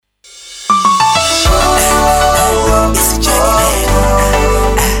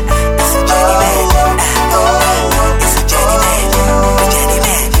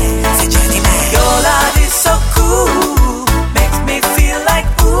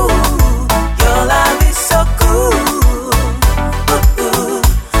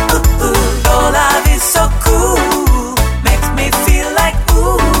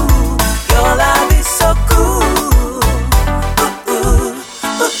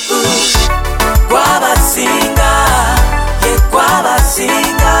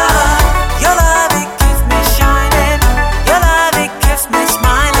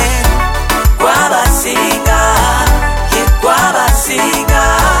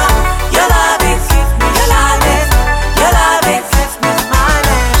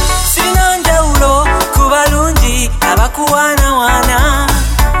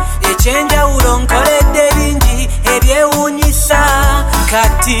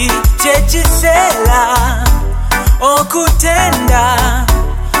kati kyekisera okutenda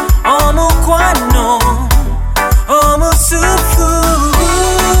omukwano omusufu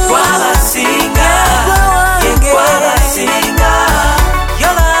Gwe'Abasinga, Gwe'Abasinga.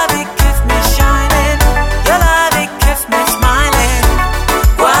 Your love it keeps me shining, your love it keeps me smiling.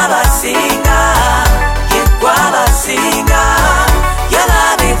 Gwe'Abasinga, Gwe'Abasinga. Your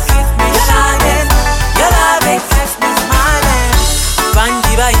love it keeps me shining, your love it keeps me smiling.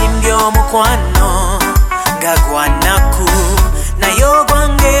 Bangi bayimbye omukwano nga gwanaku naye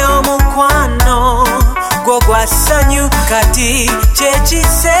ogwange omukwano gwo gwasanyu kati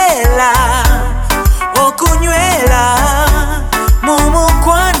kyekisera okunywera mu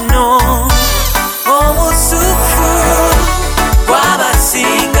mukwano omusufu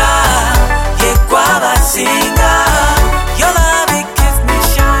Gwe'Abasinga, Gwe'Abasinga. Your love it keeps me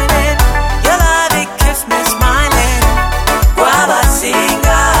shining, your love it keeps me smiling.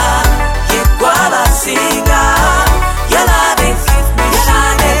 Gwe'Abasinga, Gwe'Abasinga. Your love it keeps me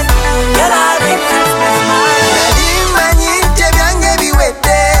shining, your love it keeps me smiling. Nalimanyite byange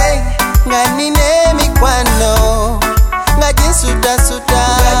biwedde nga nina emikwano nga ginsuutasuuta